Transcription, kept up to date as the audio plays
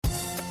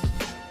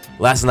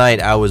Last night,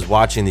 I was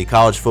watching the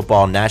college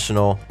football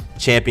national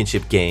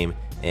championship game,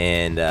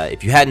 and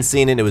if you hadn't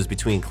seen it, it was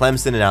between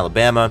Clemson and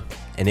Alabama,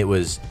 and it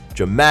was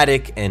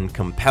dramatic and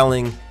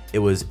compelling. It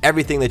was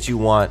everything that you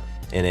want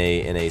in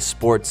a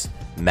sports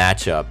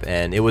matchup,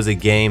 and it was a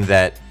game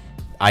that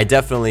I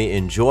definitely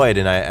enjoyed,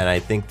 and I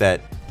think that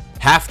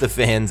half the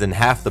fans and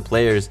half the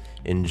players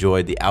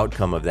enjoyed the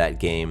outcome of that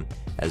game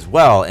as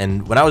well.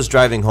 And when I was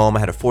driving home, I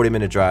had a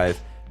 40-minute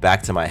drive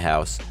back to my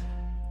house.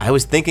 I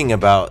was thinking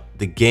about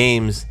the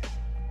games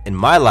in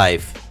my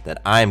life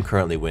that I'm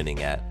currently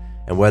winning at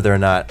and whether or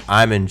not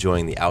I'm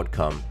enjoying the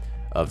outcome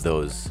of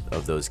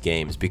those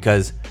games,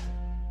 because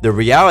the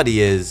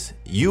reality is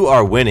you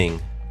are winning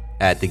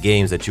at the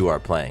games that you are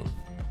playing.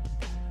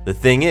 The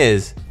thing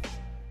is,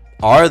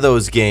 are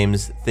those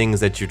games things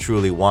that you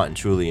truly want and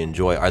truly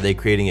enjoy? Are they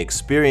creating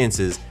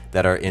experiences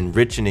that are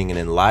enriching and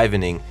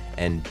enlivening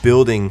and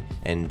building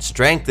and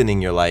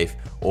strengthening your life,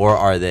 or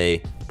are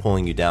they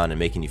pulling you down and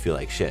making you feel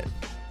like shit?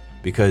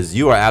 Because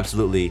you are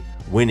absolutely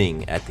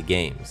winning at the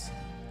games.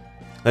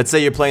 Let's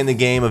say you're playing the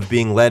game of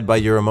being led by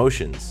your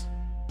emotions.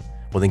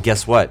 Well, then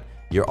guess what?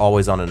 You're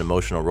always on an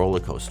emotional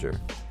roller coaster.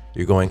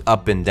 You're going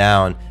up and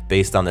down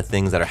based on the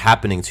things that are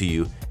happening to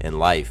you in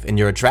life. And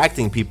you're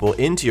attracting people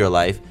into your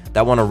life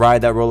that want to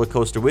ride that roller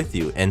coaster with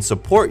you and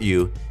support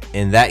you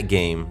in that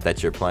game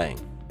that you're playing.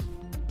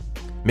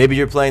 Maybe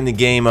you're playing the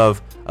game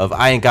of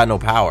I ain't got no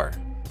power.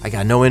 I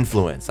got no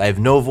influence. I have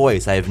no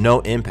voice. I have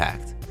no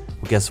impact.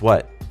 Well, guess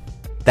what?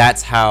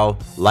 That's how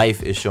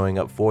life is showing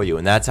up for you.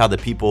 And that's how the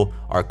people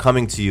are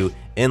coming to you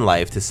in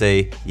life to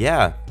say,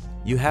 yeah,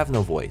 you have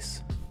no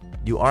voice.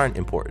 You aren't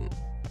important.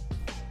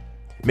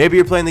 Maybe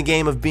you're playing the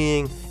game of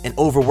being an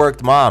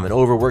overworked mom, an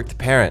overworked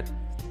parent.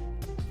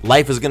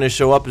 Life is going to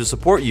show up to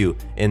support you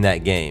in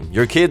that game.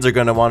 Your kids are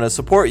going to want to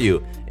support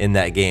you in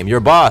that game.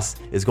 Your boss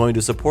is going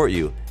to support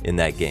you in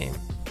that game.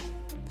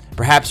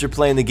 Perhaps you're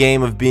playing the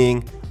game of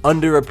being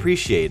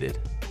underappreciated,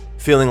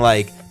 feeling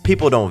like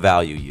people don't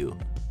value you,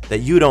 that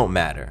you don't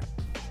matter.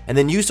 And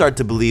then you start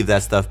to believe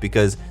that stuff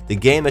because the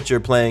game that you're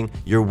playing,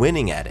 you're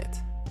winning at it.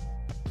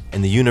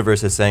 And the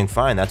universe is saying,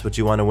 fine, that's what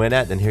you want to win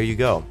at, then here you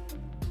go.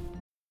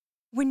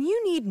 When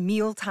you need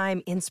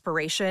mealtime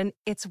inspiration,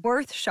 it's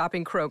worth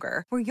shopping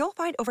Kroger, where you'll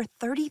find over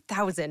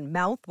 30,000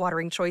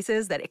 mouth-watering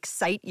choices that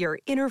excite your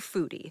inner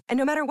foodie. And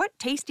no matter what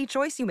tasty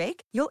choice you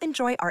make, you'll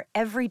enjoy our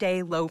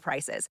everyday low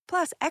prices,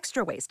 plus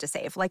extra ways to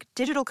save, like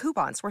digital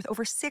coupons worth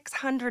over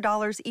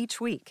 $600 each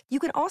week. You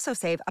can also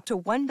save up to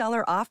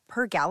 $1 off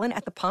per gallon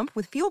at the pump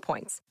with fuel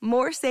points.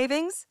 More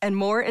savings and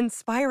more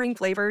inspiring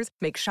flavors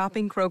make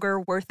shopping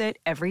Kroger worth it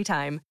every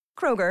time.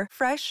 Kroger,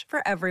 fresh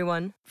for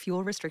everyone.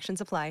 Fuel restrictions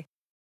apply.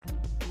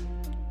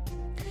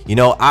 You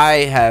know, I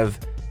have,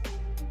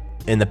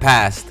 in the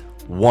past,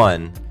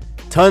 won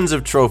tons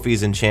of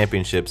trophies and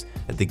championships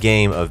at the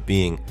game of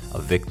being a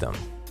victim.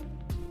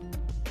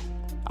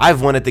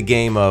 I've won at the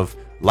game of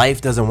life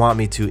doesn't want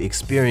me to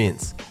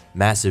experience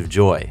massive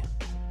joy.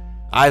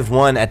 I've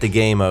won at the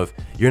game of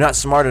you're not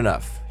smart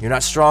enough, you're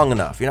not strong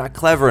enough, you're not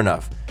clever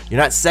enough, you're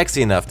not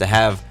sexy enough to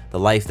have the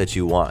life that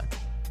you want.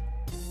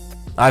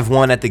 I've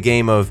won at the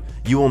game of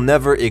you will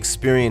never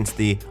experience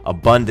the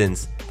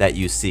abundance that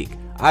you seek.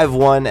 I've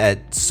won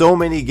at so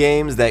many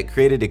games that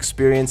created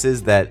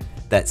experiences that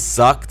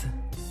sucked.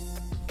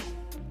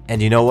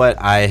 And you know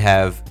what? I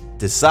have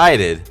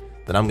decided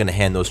that I'm going to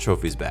hand those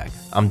trophies back.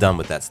 I'm done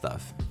with that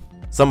stuff.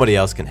 Somebody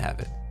else can have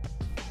it.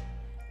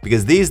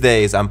 Because these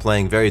days, I'm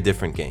playing very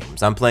different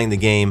games. I'm playing the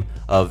game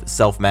of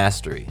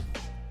self-mastery.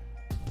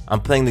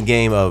 I'm playing the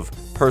game of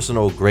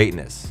personal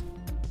greatness.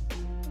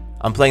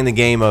 I'm playing the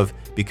game of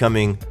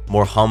becoming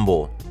more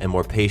humble and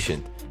more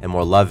patient and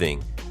more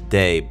loving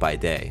day by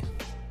day.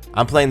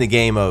 I'm playing the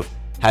game of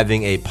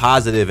having a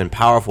positive and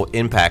powerful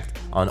impact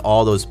on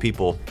all those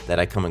people that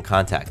I come in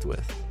contact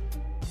with.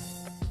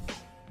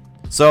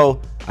 So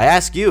I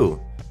ask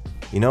you,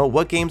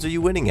 what games are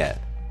you winning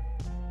at?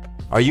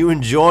 Are you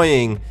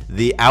enjoying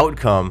the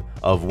outcome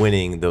of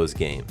winning those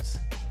games?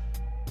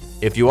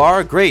 If you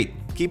are, great.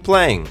 Keep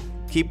playing.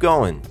 Keep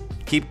going.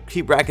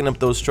 Keep racking up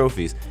those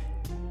trophies.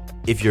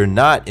 If you're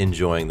not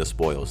enjoying the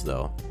spoils,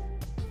 though,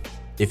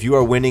 if you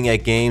are winning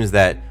at games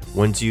that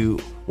once you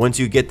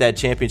get that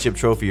championship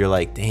trophy, you're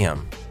like,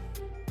 damn,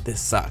 this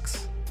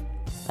sucks.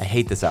 I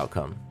hate this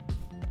outcome.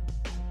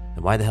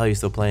 Then why the hell are you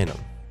still playing them?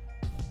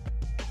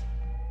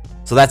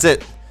 So that's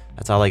it.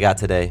 That's all I got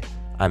today.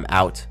 I'm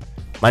out.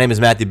 My name is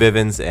Matthew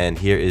Bivens, and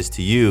here is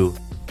to you,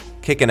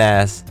 kicking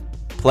ass,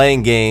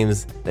 playing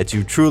games that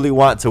you truly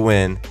want to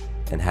win,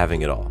 and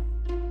having it all.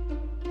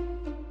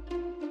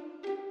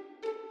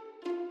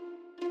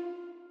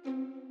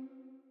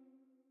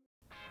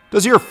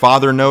 Does your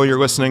father know you're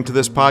listening to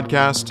this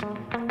podcast?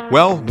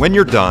 Well, when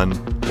you're done,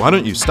 why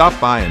don't you stop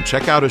by and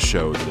check out a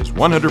show that is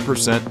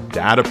 100%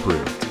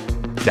 dad-approved,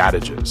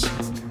 Dadages.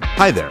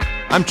 Hi there,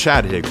 I'm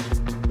Chad Higgle.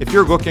 If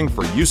you're looking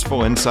for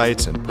useful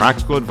insights and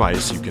practical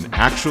advice you can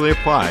actually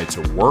apply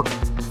to work,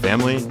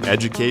 family,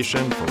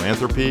 education,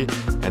 philanthropy,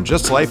 and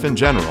just life in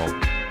general,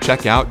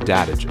 check out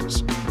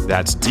Dadages.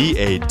 That's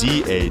Dadages.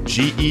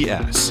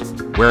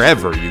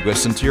 wherever you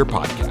listen to your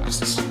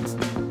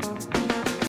podcasts.